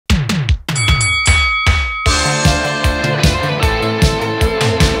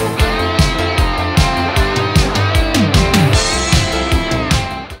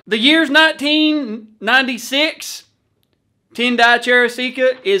The year's 1996. Tendai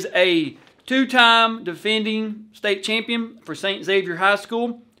Charasika is a two-time defending state champion for St. Xavier High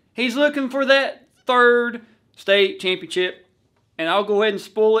School. He's looking for that third state championship, and I'll go ahead and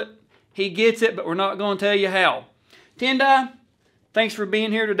spoil it. He gets it, but we're not going to tell you how. Tendai, thanks for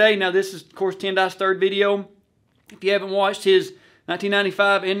being here today. Now, this is, of course, Tendai's third video. If you haven't watched his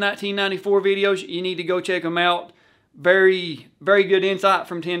 1995 and 1994 videos, you need to go check them out. Very, very good insight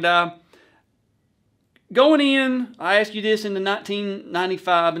from Tendai. Going in, I asked you this in the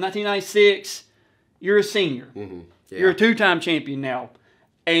 1995 and 1996, you're a senior. Yeah. You're a two-time champion now.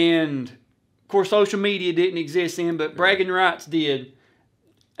 And, of course, social media didn't exist then, but bragging rights did.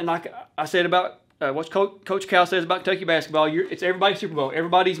 And like I said about what Coach Cal says about Kentucky basketball, it's everybody's Super Bowl,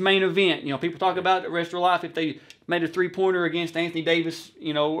 everybody's main event. You know, people talk about it the rest of their life. If they made a three-pointer against Anthony Davis,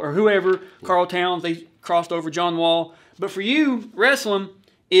 you know, or whoever, Carl Towns, they crossed over John Wall. But for you, wrestling,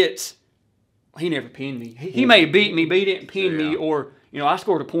 it's, he never pinned me. He may have beat me, but he didn't pin me, or, you know, I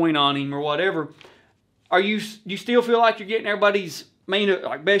scored a point on him or whatever. You still feel like you're getting everybody's main,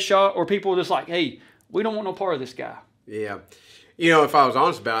 like, best shot, or people are just like, hey, we don't want no part of this guy? Yeah. You know, if I was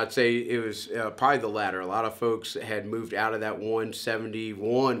honest about it, I'd say it was probably the latter. A lot of folks had moved out of that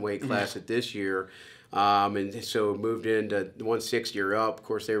 171 weight class at this year, and so moved into 160 or up. Of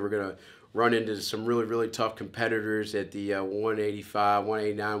course, they were going to run into some really, really tough competitors at the 185,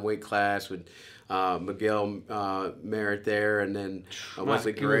 189 weight class with Miguel Merritt there, and then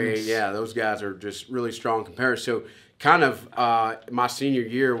Wesley Gray. Yeah, those guys are just really strong competitors. So kind of my senior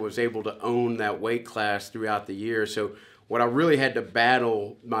year was able to own that weight class throughout the year. So what I really had to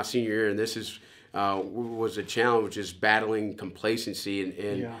battle my senior year, and this is was a challenge, is battling complacency.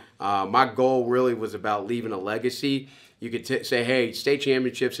 And my goal really was about leaving a legacy. You could say, hey, state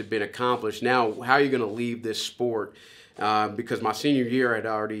championships have been accomplished. Now, how are you going to leave this sport? Because my senior year, I had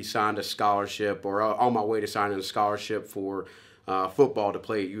already signed a scholarship, or on my way to signing a scholarship for football to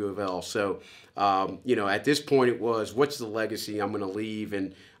play at U of L. So, you know, at this point, it was, what's the legacy I'm going to leave?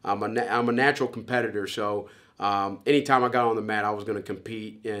 And I'm a natural competitor, so anytime I got on the mat, I was going to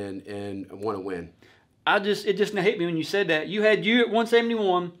compete and want to win. It just hit me when you said that. You had you at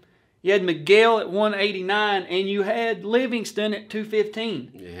 171, you had Miguel at 189, and you had Livingston at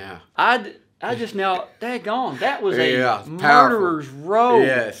 215. Yeah. I just now, daggone, that was a murderer's powerful. row.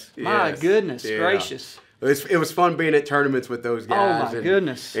 Yes. My goodness gracious. It was fun being at tournaments with those guys. Oh, my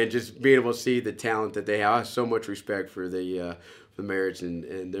goodness. And just being able to see the talent that they have. I have so much respect for the Merritts,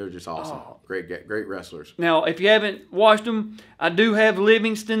 and they're just awesome. Oh. Great wrestlers. Now, if you haven't watched them, I do have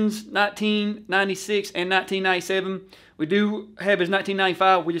Livingston's 1996 and 1997. We do have his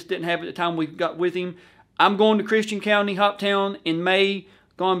 1995. We just didn't have it at the time we got with him. I'm going to Christian County, Hoptown in May.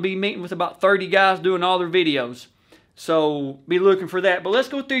 Going to be meeting with about 30 guys doing all their videos. So be looking for that. But let's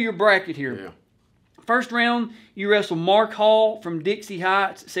go through your bracket here. Yeah. First round, you wrestle Mark Hall from Dixie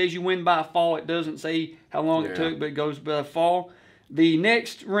Heights. It says you win by a fall. It doesn't say how long it took, but it goes by a fall. The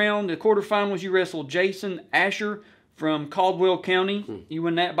next round, the quarterfinals, you wrestle Jason Asher from Caldwell County. You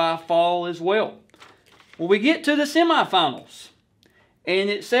win that by a fall as well. Well, we get to the semifinals, and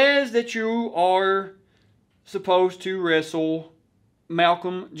it says that you are supposed to wrestle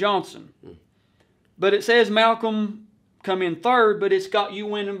Malcolm Johnson. But it says Malcolm come in third, but it's got you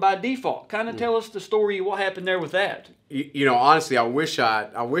winning by default. Kind of tell us the story, what happened there with that. You know, honestly, I wish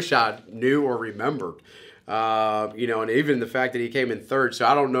I knew or remembered. You know, and even the fact that he came in third. So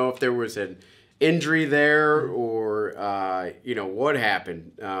I don't know if there was an injury there or, you know, what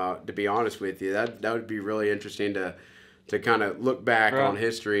happened, to be honest with you. That would be really interesting to kind of look back on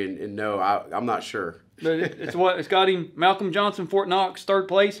history and know. I'm not sure. But it's got him, Malcolm Johnson, Fort Knox, third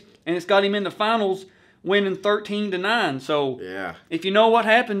place, and it's got him in the finals winning 13-9. So if you know what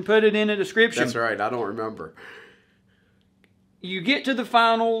happened, put it in the description. That's right. I don't remember. You get to the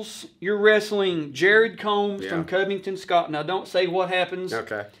finals, you're wrestling Jared Combs from Covington, Scott. Now, don't say what happens.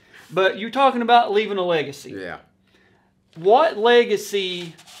 Okay. But you're talking about leaving a legacy. Yeah. What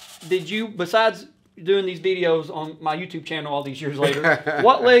legacy did you, besides doing these videos on my YouTube channel all these years later,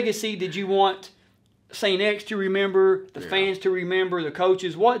 what legacy did you want St. X to remember, the fans to remember, the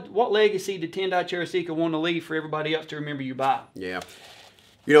coaches? What legacy did Tendai Charasika want to leave for everybody else to remember you by? Yeah.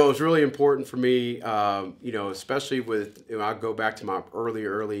 You know, it was really important for me, you know, especially with, you know, I go back to my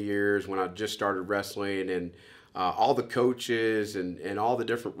early years when I just started wrestling, and all the coaches and all the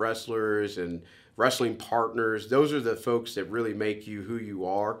different wrestlers and wrestling partners. Those are the folks that really make you who you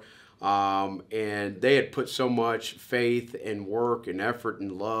are. And they had put so much faith and work and effort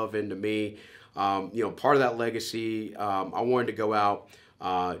and love into me. You know, part of that legacy, I wanted to go out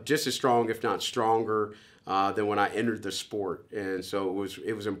just as strong, if not stronger. than when I entered the sport. And so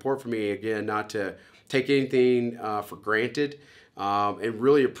it was important for me, again, not to take anything for granted, and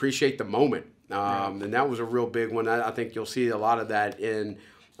really appreciate the moment. And that was a real big one. I think you'll see a lot of that in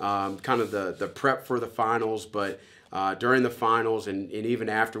kind of the prep for the finals, but during the finals and even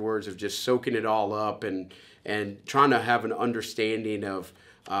afterwards, of just soaking it all up and trying to have an understanding of,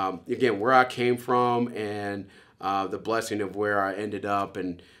 again, where I came from and the blessing of where I ended up.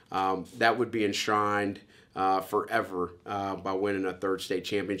 And that would be enshrined forever by winning a third state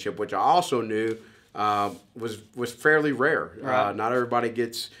championship, which I also knew was fairly rare. Right. Not everybody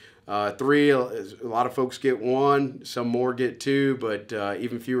gets 3. A lot of folks get 1. Some more get 2, but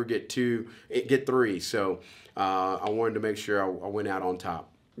even fewer get 3. So I wanted to make sure I went out on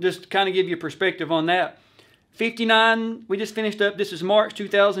top. Just to kind of give you a perspective on that. 59, we just finished up. This is March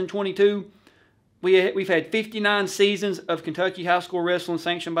 2022. We've had 59 seasons of Kentucky high school wrestling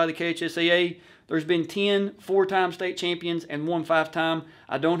sanctioned by the KHSAA. There's been 10 4-time state champions and 1 5-time.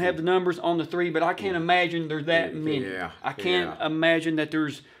 I don't have the numbers on the 3, but I can't imagine there's that many. Yeah, I can't imagine that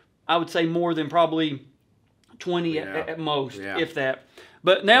there's, I would say, more than probably 20 at most, if that.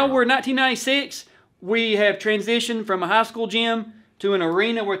 But now we're in 1996. We have transitioned from a high school gym to an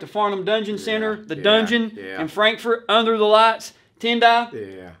arena. We're at the Farnham Dungeon Center, the Dungeon in Frankfort, under the lights.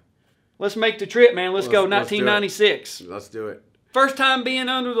 Tendai, let's make the trip, man. Let's go, 1996. Let's do it. First time being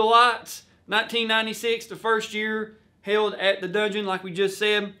under the lights, 1996, the first year held at the Dungeon, like we just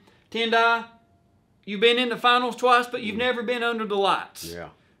said. Tendai, you've been in the finals twice, but you've never been under the lights. Yeah.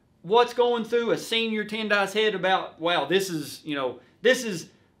 What's going through a senior Tendai's head about, wow, this is,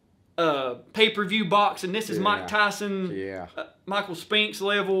 pay-per-view boxing. This is Mike Tyson, Michael Spinks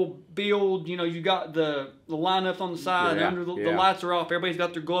level build. You got the lineup on the side, under the lights are off. Everybody's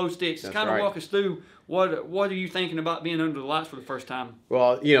got their glow sticks. Kind of walk us through what are you thinking about being under the lights for the first time?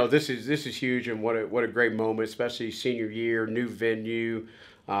 Well, this is huge, and what a great moment, especially senior year, new venue,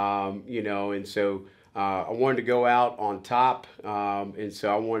 and so I wanted to go out on top, and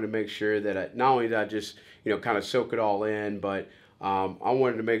so I wanted to make sure that not only did I just kind of soak it all in, but I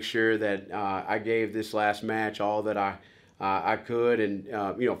wanted to make sure that I gave this last match all that I could, and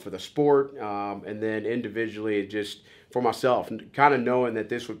for the sport, and then individually, just for myself, kind of knowing that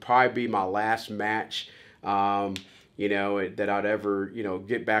this would probably be my last match, that I'd ever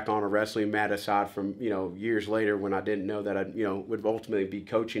get back on a wrestling mat, aside from years later when I didn't know that I would ultimately be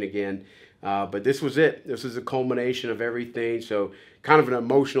coaching again. But this was it. This was a culmination of everything. So kind of an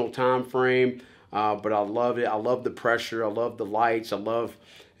emotional time frame. But I love it. I love the pressure. I love the lights. I love,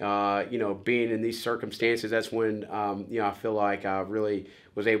 being in these circumstances. That's when, I feel like I really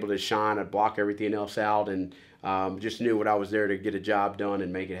was able to shine. I'd block everything else out, and just knew what I was there to get a job done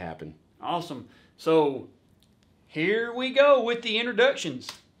and make it happen. Awesome. So here we go with the introductions.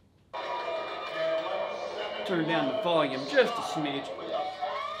 Turn down the volume just a smidge.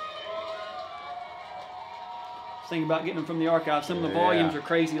 Thinking about getting them from the archive. Some of the volumes are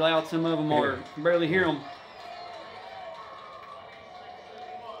crazy loud. Some of them are, you barely hear them.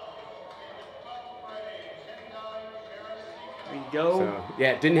 There you go. So,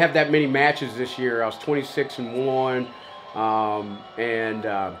 didn't have that many matches this year. I was 26-1, and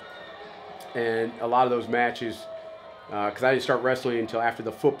a lot of those matches, because I didn't start wrestling until after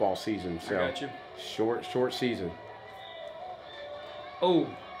the football season. So I got you. Short season. Oh.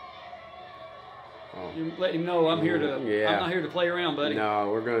 You let him know I'm here to. I'm not here to play around, buddy.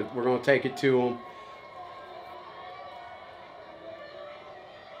 No, we're gonna take it to him.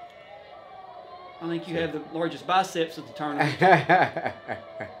 I think you have the largest biceps of the tournament.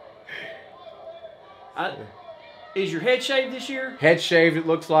 Is your head shaved this year? Head shaved, it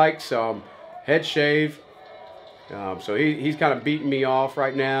looks like. So head shave. So he's kind of beating me off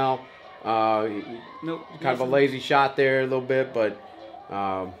right now. Nope. Kind of a lazy shot there a little bit, but.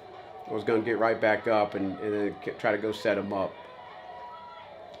 I was going to get right back up and then try to go set him up.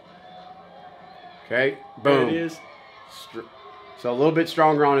 Okay, boom. There it is. So a little bit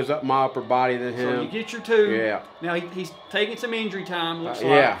stronger on my upper body than him. So you get your 2. Yeah. Now he's taking some injury time, looks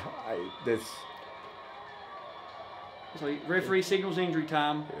like. Yeah. So referee signals injury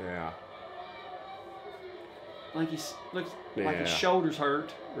time. Yeah. Like he looks like his shoulder's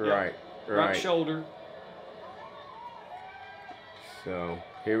hurt. Right. Yep. Right shoulder. So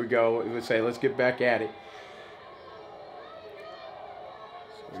here we go. We would say, let's get back at it.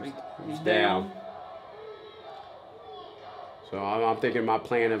 So he's down. So I'm thinking my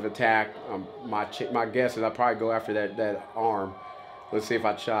plan of attack. My guess is I'll probably go after that arm. Let's see if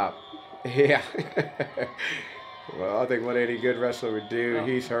I chop. Yeah. Well, I think what any good wrestler would do.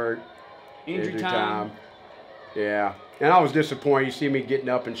 He's hurt. Injury time. Yeah. And I was disappointed. You see me getting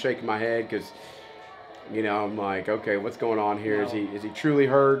up and shaking my head because You know, I'm like, okay, what's going on here? Is he truly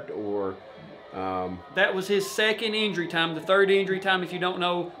hurt or? That was his second injury time. The third injury time, if you don't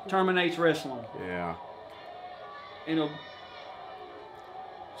know, terminates wrestling. Yeah. You know.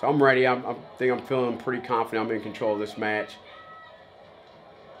 So I'm ready. I think I'm feeling pretty confident. I'm in control of this match.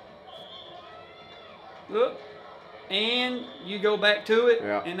 Look, and you go back to it,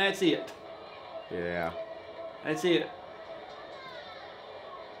 and that's it. Yeah. That's it.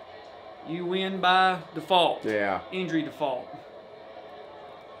 You win by default. Yeah. Injury default.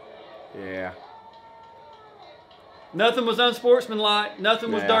 Yeah. Nothing was unsportsmanlike.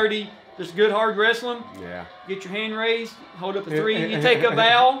 Nothing was dirty. Just good hard wrestling. Yeah. Get your hand raised. Hold up a 3. You take a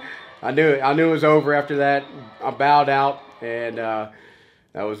bow. I knew it was over after that. I bowed out, and that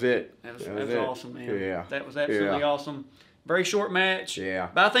was it. That was awesome, man. Yeah. That was absolutely awesome. Very short match. Yeah.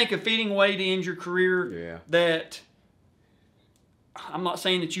 But I think a fitting way to end your career that I'm not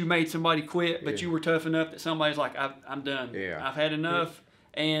saying that you made somebody quit, but you were tough enough that somebody's like, I'm done. Yeah. I've had enough.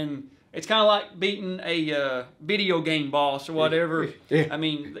 And it's kind of like beating a video game boss or whatever. Yeah. I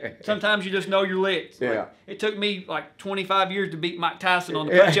mean, sometimes you just know your licks. Yeah. Like, it took me like 25 years to beat Mike Tyson on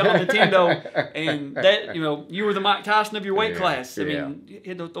the Punch Out Nintendo, and that, you know, you were the Mike Tyson of your weight class. I mean, you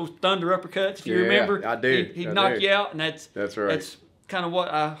had those thunder uppercuts, if you remember. I do. He'd knock you out, and that's right. That's kind of what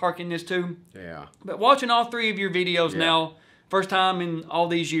I hearken this to. Yeah. But watching all 3 of your videos now, first time in all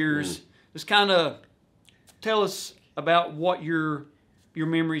these years, just kind of tell us about what your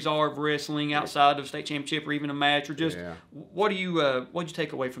memories are of wrestling outside of state championship or even a match, or just what'd you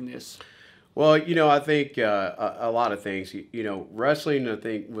take away from this? Well, you know, I think a lot of things. You know, wrestling, I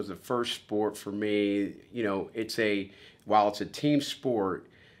think, was the first sport for me. You know, while it's a team sport,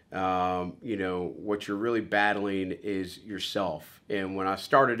 you know, what you're really battling is yourself. And when I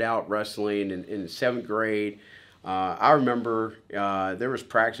started out wrestling in 7th grade, I remember there was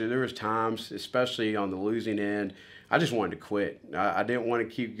practice, there was times, especially on the losing end, I just wanted to quit. I didn't want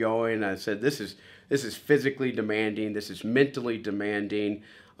to keep going. I said, this is physically demanding. This is mentally demanding.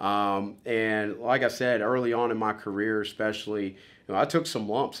 And like I said, early on in my career, especially, you know, I took some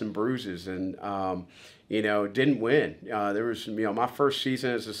lumps and bruises and, you know, didn't win. There was, you know, my first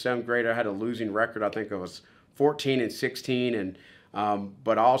season as a 7th grader, I had a losing record. I think I was 14-16. And,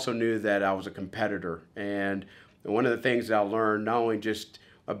 but I also knew that I was a competitor. And one of the things that I learned, not only just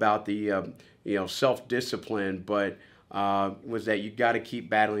about the, you know, self-discipline, but was that you got to keep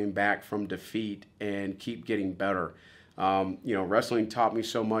battling back from defeat and keep getting better. You know, wrestling taught me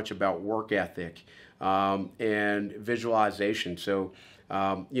so much about work ethic and visualization. So,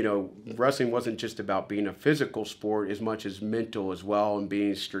 you know, wrestling wasn't just about being a physical sport as much as mental as well, and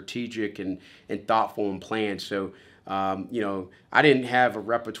being strategic and thoughtful and planned. So, you know, I didn't have a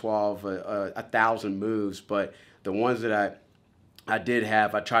repertoire of 1,000 moves, but the ones that I did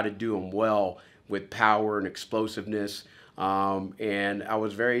have, I tried to do them well with power and explosiveness. And I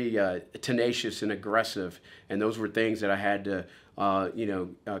was very tenacious and aggressive. And those were things that I had to, you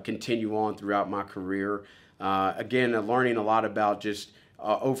know, continue on throughout my career. Again, learning a lot about just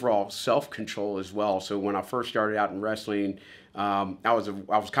overall self-control as well. So when I first started out in wrestling, I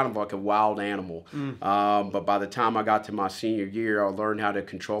was kind of like a wild animal. But by the time I got to my senior year, I learned how to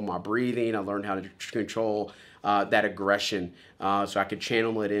control my breathing. I learned how to control that aggression, so I could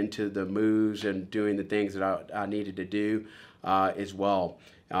channel it into the moves and doing the things that I needed to do as well.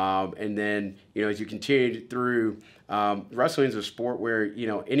 And then, you know, as you continue through, wrestling is a sport where, you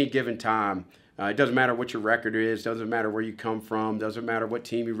know, any given time, it doesn't matter what your record is, doesn't matter where you come from, doesn't matter what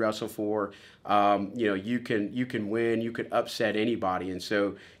team you wrestle for. You know, you can win, you can upset anybody. And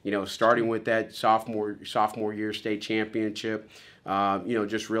so, you know, starting with that sophomore year state championship, you know,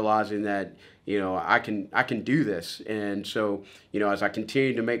 just realizing that, you know, I can do this. And so, you know, as I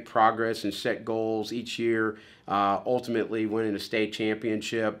continue to make progress and set goals each year, ultimately winning a state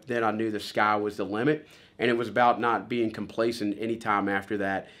championship, then I knew the sky was the limit. And it was about not being complacent any time after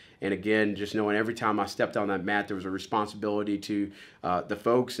that. And again, just knowing every time I stepped on that mat, there was a responsibility to the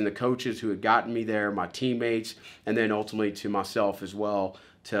folks and the coaches who had gotten me there, my teammates, and then ultimately to myself as well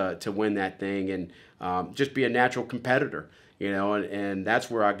to win that thing and just be a natural competitor. You know, and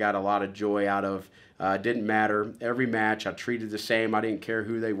that's where I got a lot of joy out of. It didn't matter. Every match I treated the same. I didn't care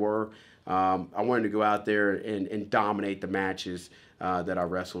who they were. I wanted to go out there and dominate the matches that I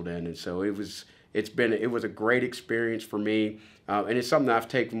wrestled in. And so it was a great experience for me. And it's something that I've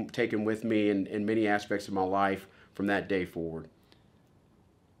taken with me in many aspects of my life from that day forward.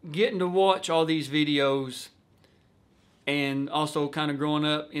 Getting to watch all these videos and also kind of growing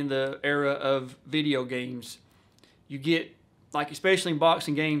up in the era of video games, you get, like, especially in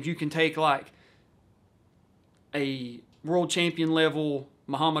boxing games, you can take like a world champion level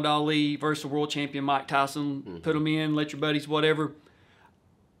Muhammad Ali versus world champion Mike Tyson. Put them in, let your buddies, whatever.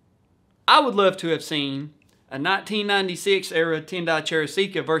 I would love to have seen a 1996 era Tendai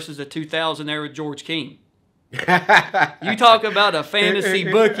Charasika versus a 2000 era George King. You talk about a fantasy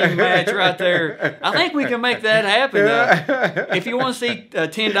booking match right there. I think we can make that happen. If you want to see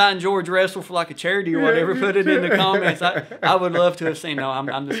Tendai and George wrestle for like a charity or whatever, put it in the comments. I would love to have seen. No,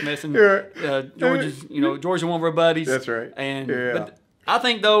 I'm just messing. George is, George is one of our buddies. That's right. And but I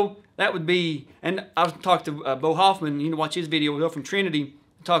think though that would be. And I was talking to Bo Hoffman. You know, watch his video from Trinity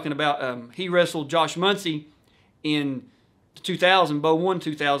talking about he wrestled Josh Muncy in 2000, Bo won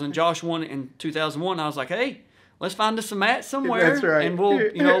 2000, Josh won in 2001. I was like, hey, let's find us a match somewhere, that's right. and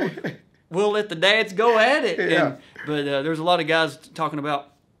we'll, we'll let the dads go at it. Yeah. But there's a lot of guys talking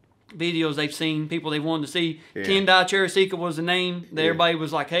about videos they've seen, people they wanted to see. Yeah. Tendai Charasika was the name that everybody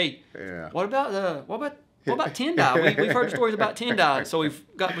was like, hey, Yeah. what about Tendai? We've heard stories about Tendai, so we've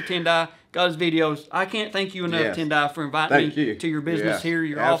got with Tendai, got his videos. I can't thank you enough, Yes. Tendai, for inviting Thank me you. to your business Yes, here,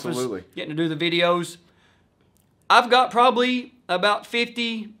 your absolutely. office, getting to do the videos. I've got probably about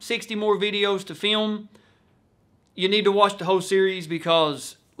 50, 60 more videos to film. You need to watch the whole series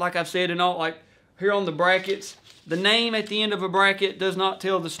because, like I've said, and all, like here on the brackets, the name at the end of a bracket does not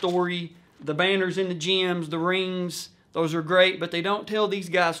tell the story. The banners in the gyms, the rings, those are great, but they don't tell these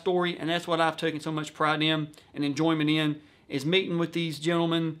guys' story, and that's what I've taken so much pride in and enjoyment in, is meeting with these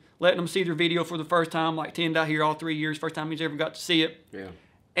gentlemen, letting them see their video for the first time, like Tendai here all 3 years, first time he's ever got to see it. Yeah.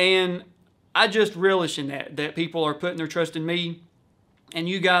 And I just relish in that people are putting their trust in me, and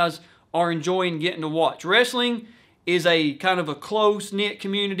you guys are enjoying getting to watch. Wrestling is a kind of a close-knit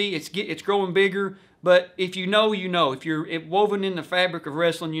community. It's growing bigger, but if you know, you know. If you're woven in the fabric of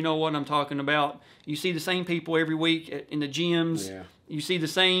wrestling, you know what I'm talking about. You see the same people every week in the gyms. Yeah. You see the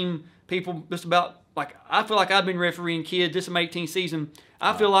same people just about, like, I feel like I've been refereeing kids. This is my 18th season.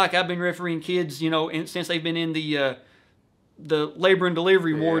 I feel like I've been refereeing kids, since they've been in the labor and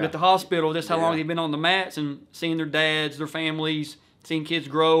delivery ward at the hospital. That's how long they've been on the mats, and seeing their dads, their families, seeing kids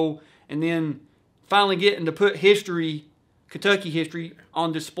grow, and then finally getting to put history, Kentucky history,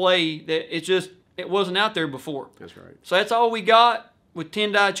 on display that it wasn't out there before. That's right. So that's all we got with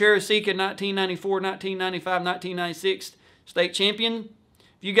Tendai Charasika, 1994, 1995, 1996 state champion.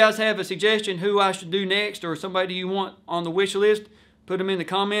 If you guys have a suggestion who I should do next or somebody you want on the wish list, put them in the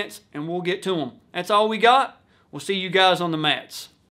comments and we'll get to them. That's all we got. We'll see you guys on the mats.